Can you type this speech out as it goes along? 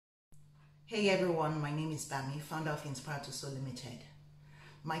Hey everyone, my name is Bami, founder of Inspired to Soul Limited.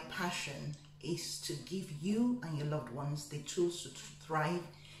 My passion is to give you and your loved ones the tools to thrive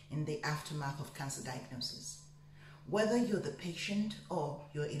in the aftermath of cancer diagnosis. Whether you're the patient or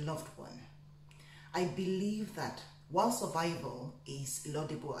you're a loved one, I believe that while survival is a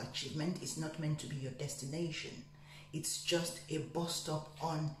laudable achievement, it's not meant to be your destination. It's just a bus stop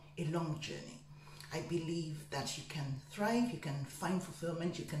on a long journey. I believe that you can thrive, you can find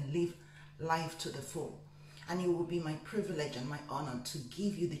fulfillment, you can live life to the full. And it will be my privilege and my honor to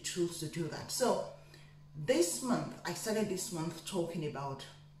give you the tools to do that. So this month, I started this month talking about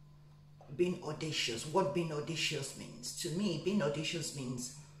being audacious, what being audacious means. To me, being audacious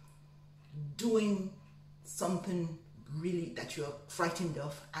means doing something really that you're frightened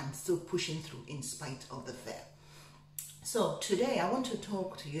of and still pushing through in spite of the fear. So today I want to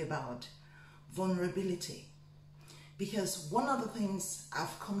talk to you about vulnerability, because one of the things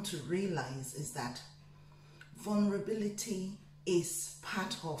I've come to realize is that vulnerability is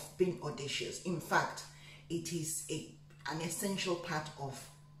part of being audacious. In fact, it is an essential part of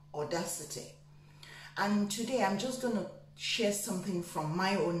audacity. And today I'm just going to share something from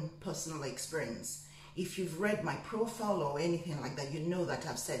my own personal experience. If you've read my profile or anything like that, you know that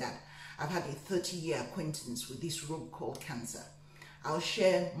I've said that I've had a 30-year acquaintance with this rogue called cancer. I'll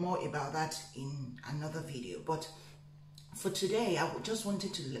share more about that in another video. But for today, I just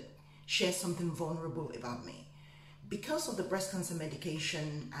wanted to share something vulnerable about me. Because of the breast cancer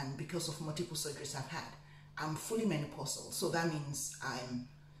medication and because of multiple surgeries I've had, I'm fully menopausal. So that means I'm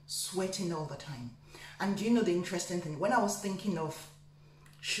sweating all the time. And you know the interesting thing, when I was thinking of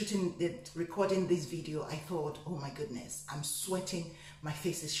recording this video, I thought, oh my goodness, I'm sweating, my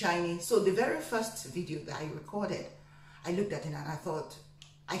face is shiny. So the very first video that I recorded, I looked at it and I thought,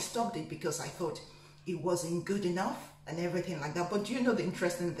 I stopped it because I thought it wasn't good enough and everything like that. But you know the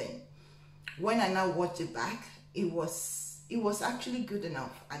interesting thing, when I now watched it back, it was actually good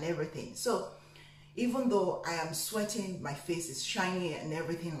enough and everything. So even though I am sweating, my face is shiny and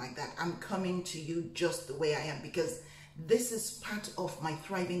everything like that, I'm coming to you just the way I am, because this is part of my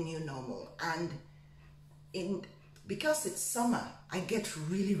thriving new normal. And because it's summer, I get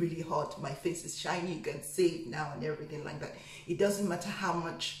really, really hot. My face is shiny, you can see it now and everything like that. It doesn't matter how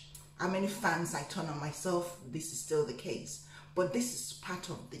many fans I turn on myself, this is still the case. But this is part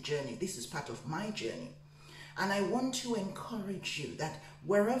of the journey. This is part of my journey. And I want to encourage you that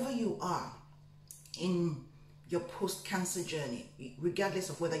wherever you are in your post-cancer journey, regardless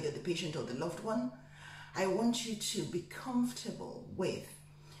of whether you're the patient or the loved one, I want you to be comfortable with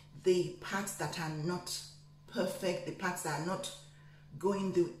the parts that are not perfect, the parts that are not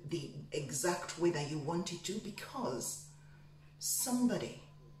going the exact way that you want it to, because somebody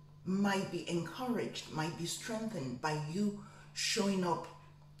might be encouraged, might be strengthened by you showing up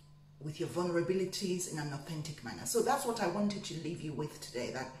with your vulnerabilities in an authentic manner. So that's what I wanted to leave you with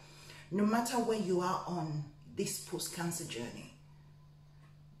today, that no matter where you are on this post-cancer journey,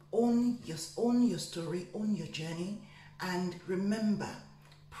 own your story, own your journey, and remember,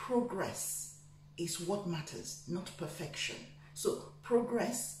 progress is what matters, not perfection. So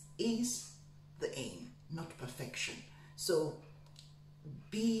progress is the aim, not perfection. So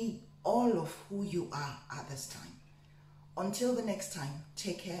be all of who you are at this time. Until the next time,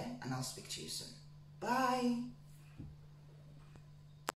 take care, and I'll speak to you soon. Bye.